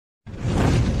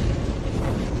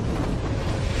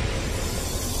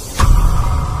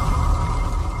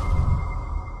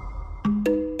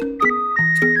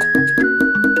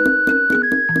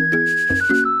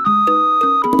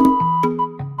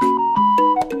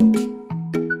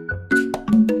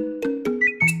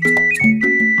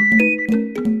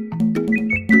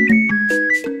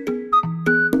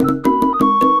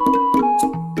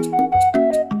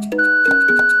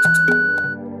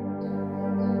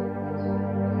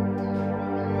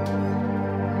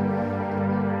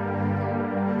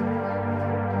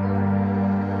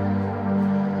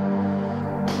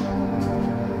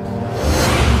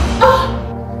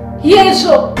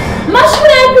izvo.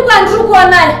 Mashure epi kwandiri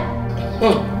kuonai?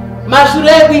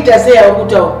 Mashure ekuita sei ari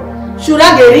kutaura? Shura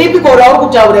ngeripi kora uri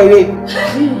kutaura iwewe?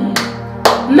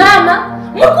 Mama,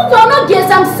 muri kubva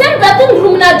unogeza musame bathing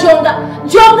room naJonga.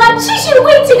 Jonga chii chiri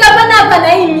kuitika panapa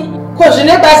naimi? Ko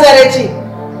zvine basa rechi?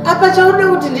 Apa chauri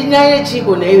kuti ndinyaye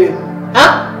chiko naiwewe?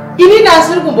 Ini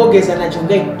nasiri kumbogeza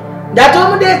naJonga ini.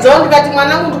 Ndatomudedzawo ndikati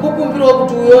mwanangu ndikukumbirawo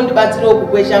kuti uyo ndibatsirewo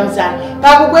kukwesha musana.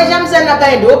 Pakukwesha musana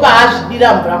paye ndo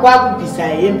paazvidira mvura kwakubvisa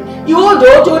hembe. Iwo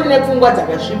ndotori nepfungwa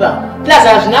dzakasviba. Plus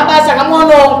hazvina basa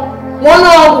kamuono. Mwana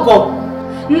wangu ko.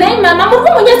 Nei mama, muri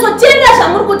kumbonyatsotenga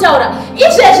zvamuri kutaura.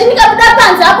 Izvezvi ndikabuda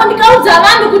panze apo ndikaudza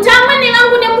vanhu kuti amweni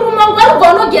vangu nemurume wangu vari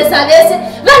kubva unogeza vese.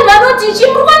 Vanhu vanoti ichi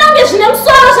muri kuona kunge zvine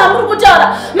musoro zvamuri kutaura.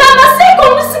 Mama,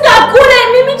 seiko musingakure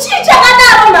mimi chii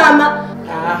chakadaro mama?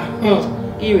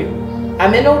 Iwe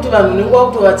amene kuti vanhu nenguva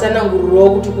kutovatsanangurirawo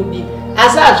kuti kudii,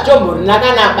 asi hazvitomborina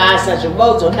kana basa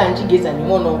zvekuvaudza kuti ndandigeza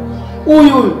nemwono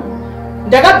uyu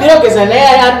ndakabvira kugeza naye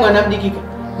ari mwana mudikika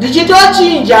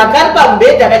ndichitochinja akari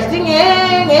pamubhedha akachiti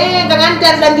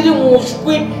ngakanditarisa ndiri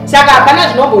mushwi, saka hapana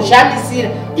zvinomboshamisira.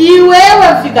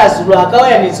 Iwewe mfikazuro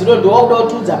akauya nezuro ndowakuda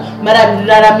kutiudza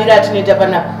mararamiro atinoita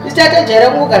panapa. Tisitatejaira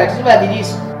kungogara tiri vaviri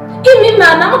isu. Imi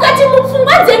mama, mukati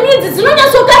mupfungwa dzenyu idzi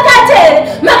dzinonyatsokakata here?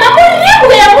 Mama,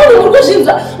 muri yemunhu muri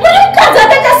kuzvinzwa. Muri mukadzi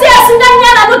akaita sei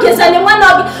asinganyara anogeza nemwana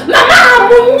wake. Mama,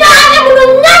 hamunyanya,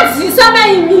 munonyadzisa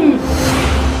maimimi.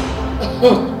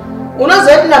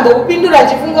 Unoziva kuti ndambokupindura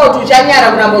ndichifunga kuti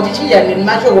uchanyara kuramba uchichinja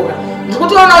nemashoko.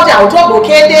 Ndikutoona kuti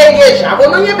hautombokendenge zvako.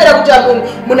 Unonyembera kuti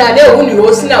munhu ane hunhu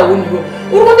iwe usina hunhu iwe.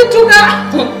 Uri kundituka.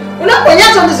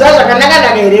 Unambonyatsondiziva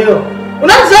zvakanaka-naka herewo.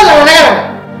 Unoziva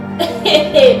zvakanaka-naka?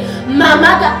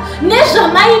 Mamaka,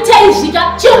 nezvamaita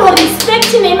izvika chero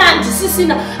respect nemi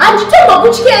handisisina.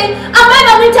 Handitombokutyei amai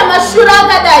vanoita mashura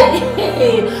akadai.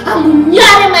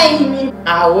 Hamunyare maimi.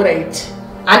 Alright.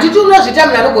 Handiti unozviita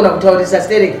munhu anogona kutaurisa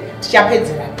stereki.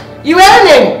 Tichapedzerana. Iwewe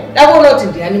nemi ndakuona kuti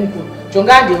ndiani mukuru.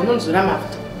 Jonga ndiye unonzona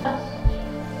mafuta.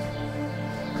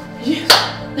 Yes.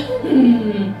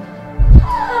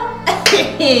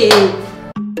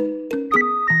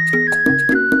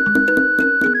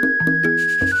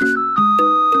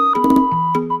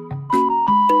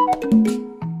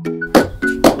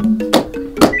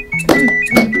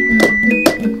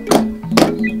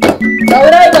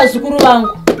 Zukuru vangu.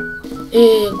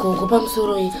 Gogo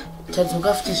pamusoro ika.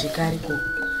 Tadzoka futi zvekare gogo.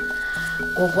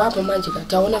 Gogo apa manje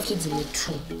taona futi dzimwe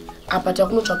 2. Apa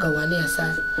takunotsvaga 1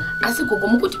 yasara. Asi gogo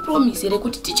mukuti promise here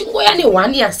kuti tichingoya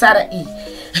ne1 yasara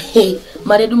iyi.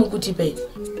 Mari yedu mukuti pei.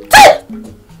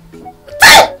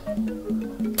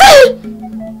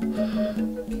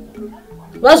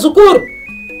 Vazukuru,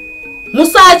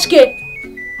 musatye.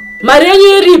 Mari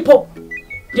yenyu iripo.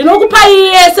 Ndinokupai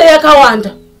yese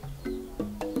yakawanda.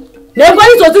 Nengwa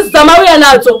idzodzi dzamauya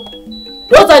nadzo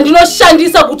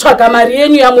ndodzandinoshandisa kutsvaga mari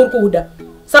yenyu yamuri kuda.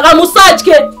 Saka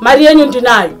musatye, mari yenyu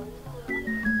ndinayo.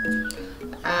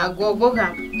 Gogo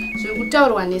ka zviri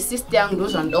kutaurwa nesister yangu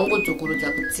ndozvandaungodzokorodza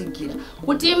kutsigira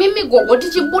kuti imimi gogo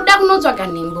tichibuda kunotsvaga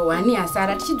nhengo 1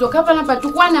 yasara tichidzoka panapa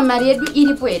tikuwana mari yedu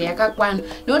iripo here yakakwana.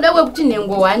 Noda kwekuti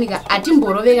nhengo 1 ka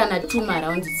atimborove kana 2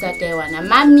 maraundi tisati taiwana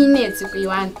maminetsi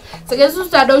kuiwana. Saka isusu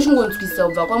tada uchingonzwisisa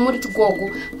kubva kwamuri kuti gogo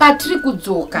patiri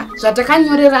kudzoka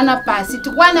zvatakanyorerana pasi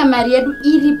tikuwana mari yedu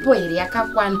iripo here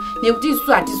yakakwana nekuti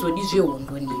isusu hatizodi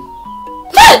zvehondo nemi.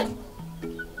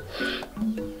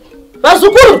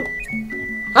 Vazukuru,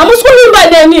 hamusi kuvimba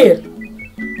neni here?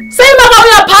 Sei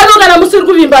makauya pano kana musiri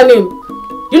kuvimba neni?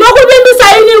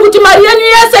 Ndinokuvimbisa inini kuti mari yenyu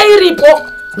yese iripo.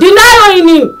 Ndinayo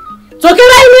inini.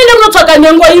 Dzokera imene munotsvaga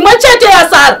nhengo imwe chete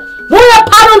yasara. Muuye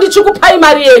pano ndichikupai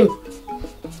mari yenyu.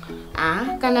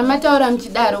 Kana mataura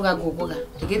muchidaro kagogoka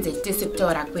regedzai tese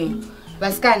kutaura kwenyu.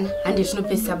 Vasikana, handi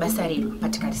zvinopesa basa redu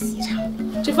patikarisira.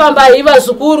 Chifambai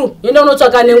vazukuru, ende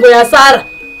unotsvaga nhengo yasara.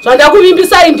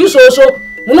 Zvandakuvimbisai ndizvozvo.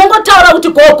 Munongotaura kuti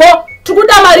gogo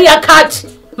tikuda mari yakati.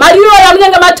 Mari iyoyo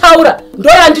yamunenge mataura ndo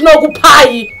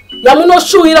yandinokupai,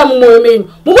 yamunoshuwira mumwoyo menyu.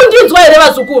 Mukundinzwa here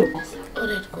vazukuru?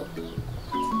 Alright gogo.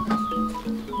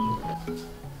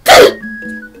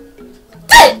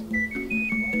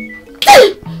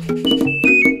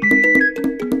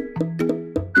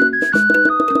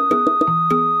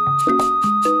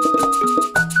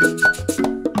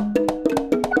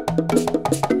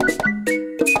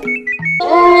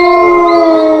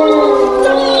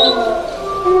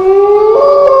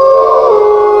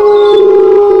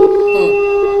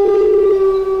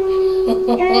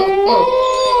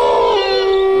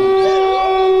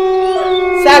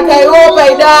 Saka iwo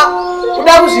paida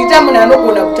kuda kuzviita munhu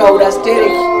anogona kutaura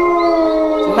stereki.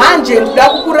 Manje ndoda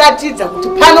kukuratidza kuti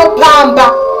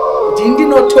panopamba kuti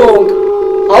ndinotonga.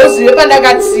 Hauzive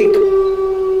pandakatsika.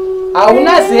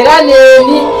 hauna zera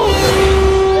neni,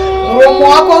 muromo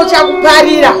wako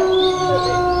uchakuparira.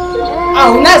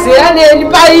 Hauna zera neni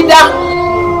Paida,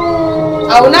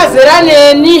 hauna zera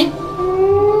neni,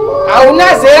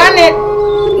 hauna zera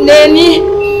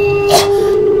neni.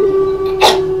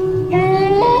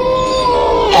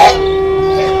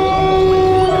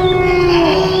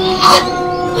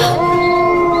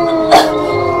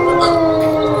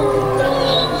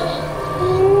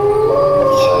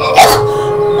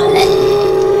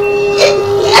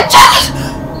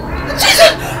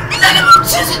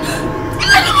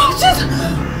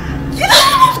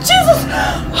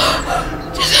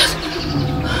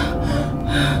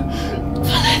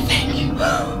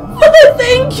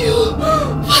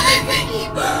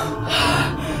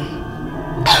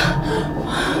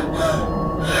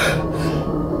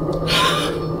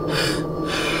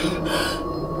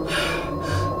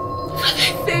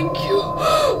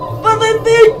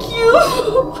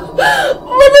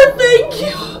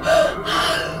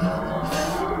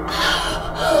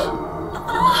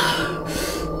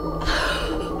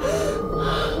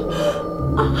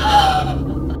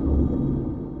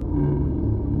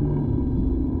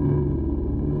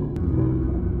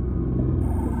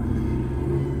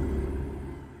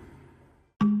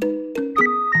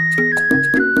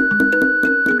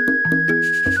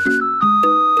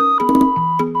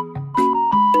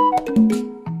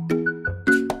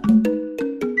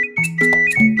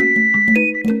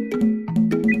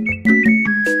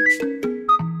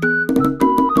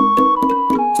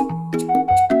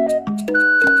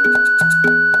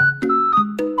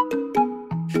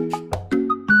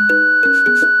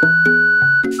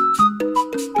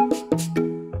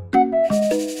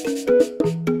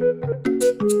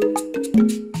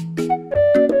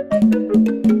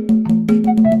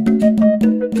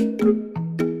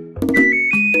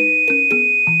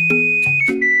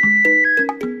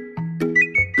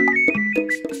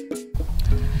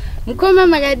 Mukoma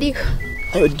magadiko.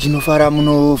 Ayo dinofara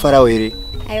munofara were.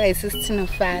 Aiwa isusu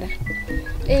tinofara.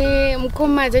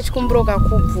 Mukoma achikumbroka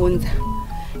kubvunza.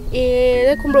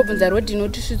 Rekumbrovunza rodhi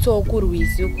inotisvitsawo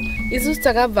kurwizi uko. Isusu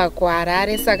takabva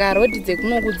kuHarare saka rodhi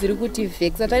dzekunongu dziri kuti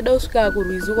vexa taida kusvika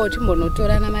kurwizi uko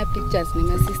uchimbonotorana mapictures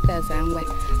nemasisters angu.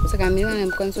 Saka mimi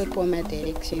ndamukwanisa kupa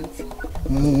madirections.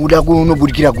 Muda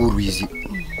kunobudikira kurwizi.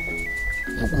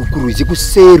 Kurwizi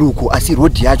kuseruko asi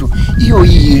rodhi yacho iyo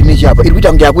iyi nechapa iri kuita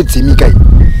kunge yakudzimika iyi.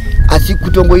 Asi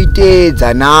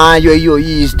kutongoitedza nayo iyo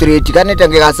iyi straight kana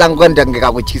tange kasango ndange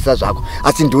kakuchisa zvako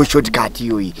asi ndo shortcut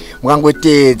iyo iyi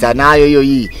mukangotedza nayo iyo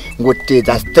iyi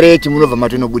ngotedza straight munobva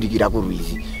matonobudikira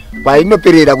kurwizi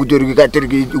painoperera kutorika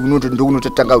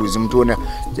ndokunototanga rwizi mutoona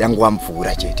yanguwa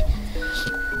mvura chete.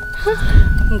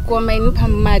 Mukoma inipa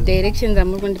madirections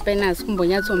amuri kundipa inasi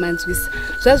kumbonyatsomanzwisa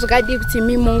zvazvakadii kuti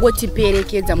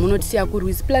mimongotiperekedza munotisiya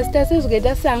kurwizi plus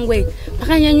tasezvikaita sangwe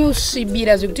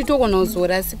pakanyanyosvibira zvekuti togona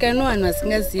kuzorasika novanhu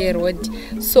vasingaziye rodhi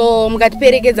so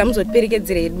mukatiperekedza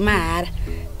muzotiperekedzera hedu mahara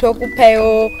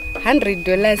tokupaiwo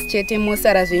 $100 chete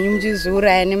mosara zvenyu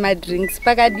muchizviuraya nemadrinks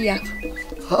pakadii apo.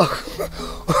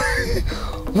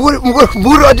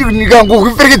 Muri wati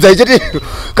nikangokuperekedza chete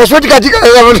kashoti katika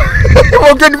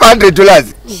 $100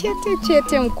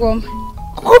 chete mukoma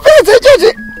kuperedza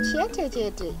chete.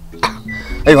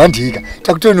 Aiwa ndika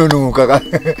takutononoka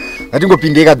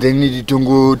ngatingopindeka then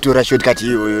tongotora shortcut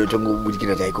iyoyo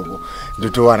tongobudikira taikoko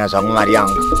ndotowana zvangu mari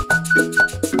yangu.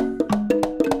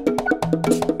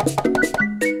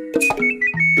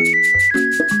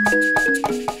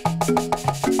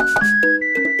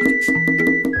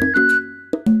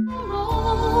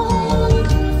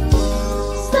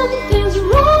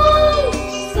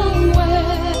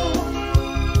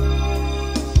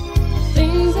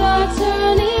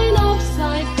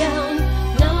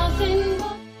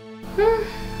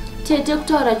 Tete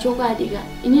kutaura chokwadi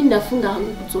ini ndafunga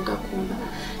hangu kudzoka kumba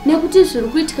nekuti zviri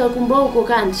kuitika kumba uko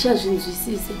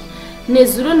handishazvinzwisise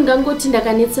nezuro ndingangoti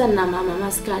ndakanetsana namama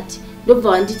masikati ndobva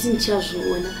wanditi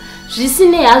ndichazviona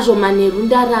zvisinei hazvo manheru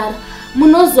ndarara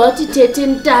munoziva kuti tete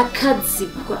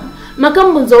ndakadzipwa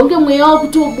makambonza unge mweya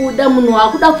wakutobuda munhu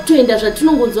wakuda kutoenda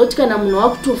zvatinongonza kuti kana munhu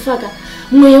wakutofaka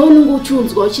mweya unenge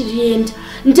uchiunzwa uchirienda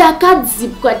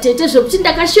ndakadzipwa tete zvekuti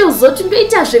ndakasheuza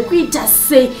ndoita zvekuita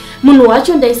sei munhu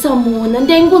wacho ndaisamuona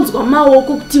ndaingonzwa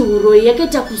maoko kuti huroi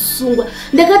yakaita kusungwa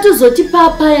ndakatozoti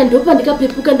papaya ndopa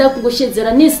ndikapepuka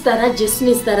ndakungoshedzera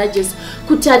nezita rajesu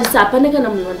kutarisa hapana kana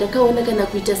munhu wandakaona kana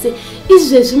kuita sei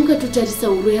izvezvi mukatotarisa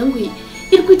huro yangu iyi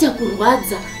iri kuita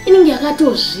kurwadza inenge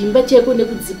yakatozvimba chaiko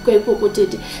nekudzipwa ikoko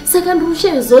tete saka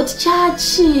ndirusheuza kuti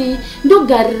chachi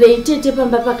ndogarirei tete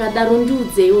pamba pakadaro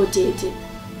ndiudzeiwo tete.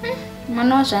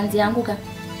 Mwana wazvanzi yangu ka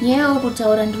nyewe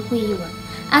kutaura ndiri kuiwa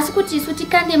asi kuti isu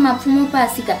tikande mapfumo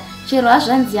pasika chero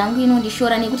hazvanzi yangu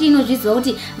inondishora nekuti inozviziva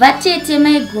kuti vatete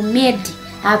maigumedhi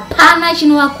hapana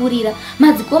chinovakurira.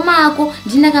 madzikoma ako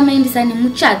ndinakamaendesa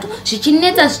nemuchato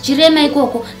zvichinetsa zvichirema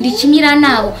ikoko ndichimira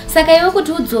navo. saka iwe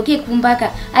kuti udzoke kumbaka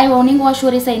aiwa unenge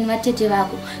washoresa ini vatete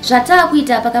vako.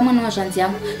 zvataakuita apa kamwana wazvanzi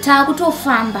yangu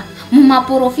taakutofamba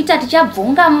mumaprofita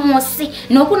tichabvonga mose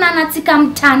nokunanatsika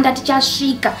mutanda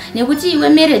tichasvika nekuti iwe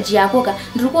mereji yakoka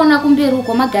ndiri kuona kumberi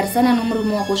uko magarisana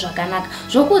nomurume wako zvakanaka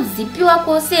zvokudzipiwa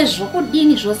kwose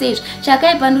zvokudini zvose izvi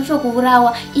chakaipa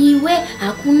ndochokuurawa. iwe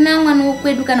hakuna mwana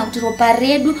wokwedu kana kuti ropa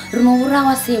redu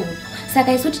rinourawa sehuku.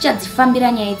 saka isu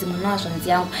tichadzifambira nyaya idzi mwana wazvanzi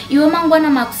yangu. iwe mangwana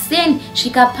makuseni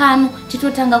svika pano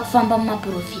titotanga kufamba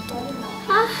mumaprofita.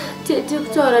 Tete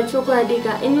kutaura chokwadika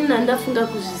ini nandafunga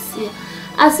kuzvisiya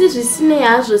asi zvisinei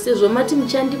hazvo sezvo mati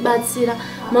muchandibatsira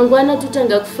mangwana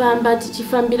totanga kufamba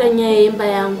tichifambira nyaya yemba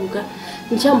yangu ka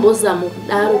ndichambozama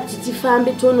kudaro kuti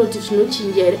tifambe tonoti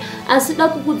zvinochinja here asi da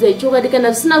kukudzai chokwadi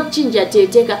kana zvisina kuchinja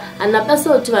teteka hana basa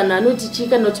kuti vanhu vanotichi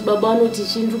kana kuti baba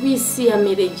vanotichi ndiri kuisiya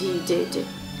mereji iyi tete.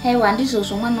 haiwa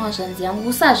handizvozvo mwana wazvanzi yangu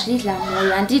usazvidla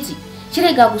mwoyo handiti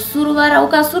chirega kusuruvara.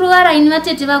 ukasuruvara ini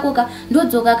vatete vakoka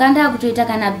ndodzoka kandaa kutoita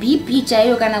kana bp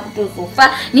chaiyo kana kutozofa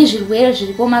nezvirwere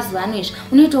zviripo mazuva ano izvi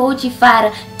unoitawo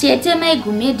uchifara. tete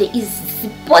maigumedhe is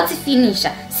sports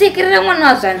finisher. sekerera mwana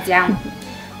wazvanzi yangu.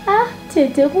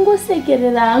 Tete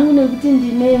kungosekerera hangu nekuti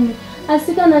ndinemi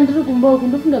asi kana ndiri kumba uku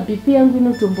ndofunga bp yangu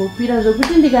inotombokwira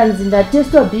zvokuti ndikanzi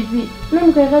ndatestwa bp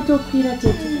inomuka yakatokwira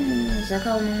tete.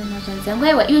 zvakaoma mazvanzi yangu.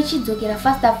 aiwa iwe chidzokera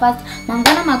fasta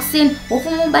mangwana makuseni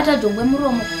wofuma mubata jongwe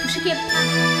muromo usvike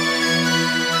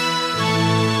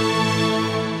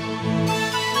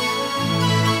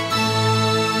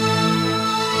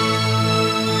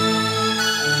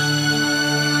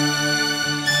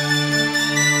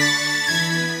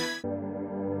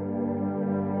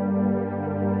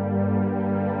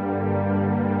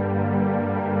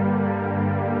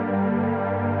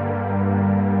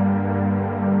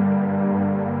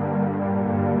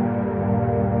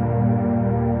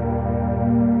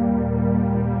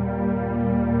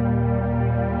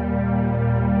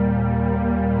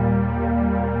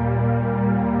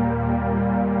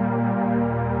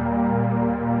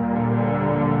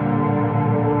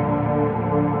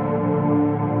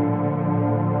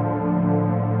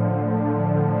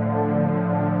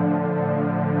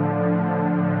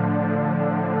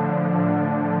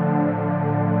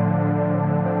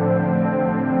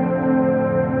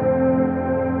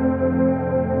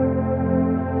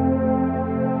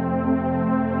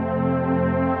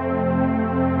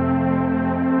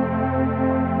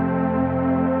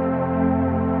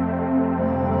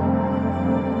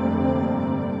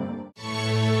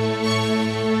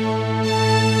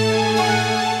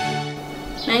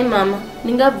mama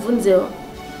ndingabvunzewo.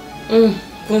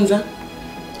 Bvunza.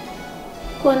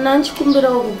 Kona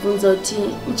ndichikumbirawo kubvunza kuti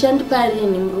muchandipa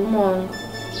rini murume wangu.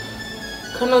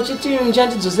 Kana uchiti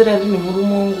muchandidzosera rini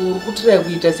murume wangu uri kutirai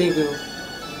kuita seikwewo.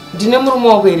 Ndine murume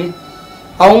wako here?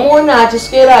 Haumuona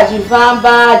achiswera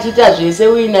achifamba achiita zvese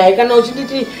uinaye. Kana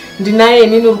uchinditi ndinaye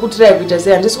inini uri kutirai kuita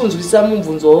sei? Handisi kunzwisisa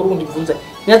mubvunzo wauri kundibvunza.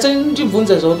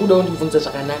 Nyatsondibvunza zvauri kuda kundibvunza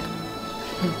zvakanaka.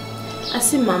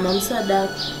 Asi mama musadaro.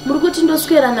 Muri kuti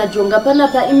ndoswera naJonga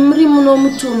panapa imuri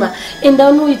munomutuma. Enda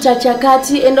unoita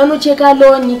chakati, enda unocheka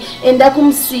loni, enda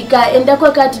kumusvika, enda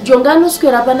kwakati. Jonga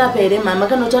anoswera panapa here mama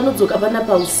kana kuti anodzoka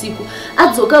panapa usiku.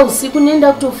 Adzoka usiku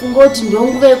nenda kutofunga kuti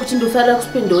ndonguva yekuti ndofarira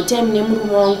kuspenda time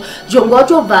nemurume wangu. Jonga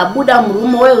watobva abuda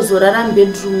murume wayo uzorara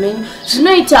mubedroom menyu.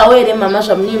 Zvinoitawo here mama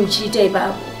zvamunenge muchiita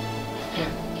ipapo.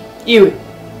 Iwe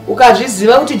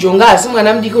ukazviziva kuti Jonga asi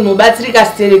mwana mudiki unobatsirika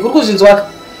stere kuri kuzvinzwaka.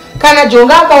 Kana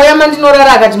Jonga akauya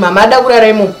mandinorara akati mama ada kurara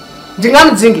imo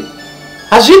ndingamudzinge.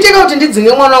 Hazviiteka kuti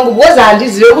ndidzinge mwana wangu boza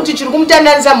handizive kuti chiri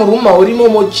kumutandanisa murume mauri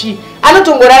imomo chi.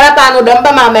 Anotongorara paanoda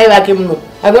mba mamai vake muno.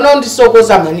 Hakuna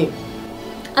kundisokosa mani.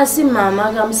 Asi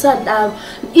mama kamusadaro.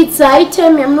 It's high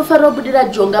time yamunofarira kubudira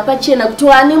Jonga pachena kuti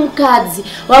wane mukadzi.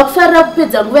 Wakufarira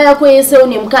kupedza nguva yako yese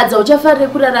une mukadzi uchafarira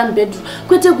kurara mubedroom.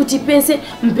 Kwete kuti pese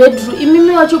mubedroom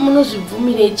imimi wacho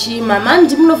munozvibvumire chi mama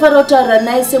ndimunofarira kutaura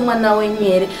naye semwana wenyu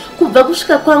here. Kubva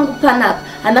kusvika kwangu panapa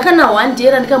handakana one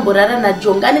day randikamborara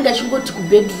naJonga anenge achingoti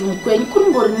kubedroom kwenyu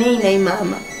kurimbori nei nai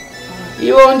mama.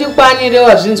 Iwo ndikwanire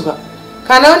wazvinzwa.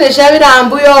 Kana une shavira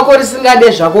ambuyo wako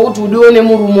risingade zvako kuti udiwe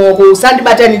nemurume wako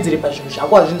usandibatanidzire pazvinhu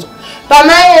zvako wazvinzwa.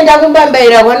 Pamaenda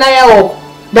kumbambaira kwana yawoko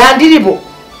ndandiripo.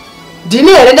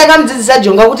 Ndini here ndakamudzidzisa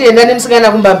Jonga kuti enda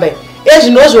nemusikana kumbambaira.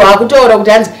 Ezvinozvo wakutoora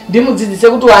kuti hanzi ndimudzidzise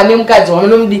kuti wane mukadzi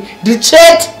wanonomudi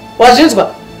nditsvete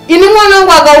wazvinzwa. Ini mwana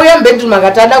wangu akauya mubedroom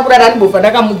akatada kurara ndimbofa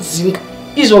ndakamudzinga.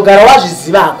 Izvogara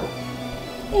wazvizivako.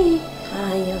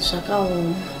 Haya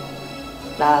zvakaoma.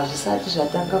 Zvisati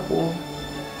zvatanga kuoma.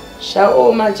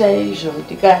 Zvaoma chaizvo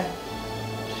mutikana.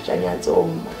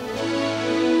 Zvichanyatsooma.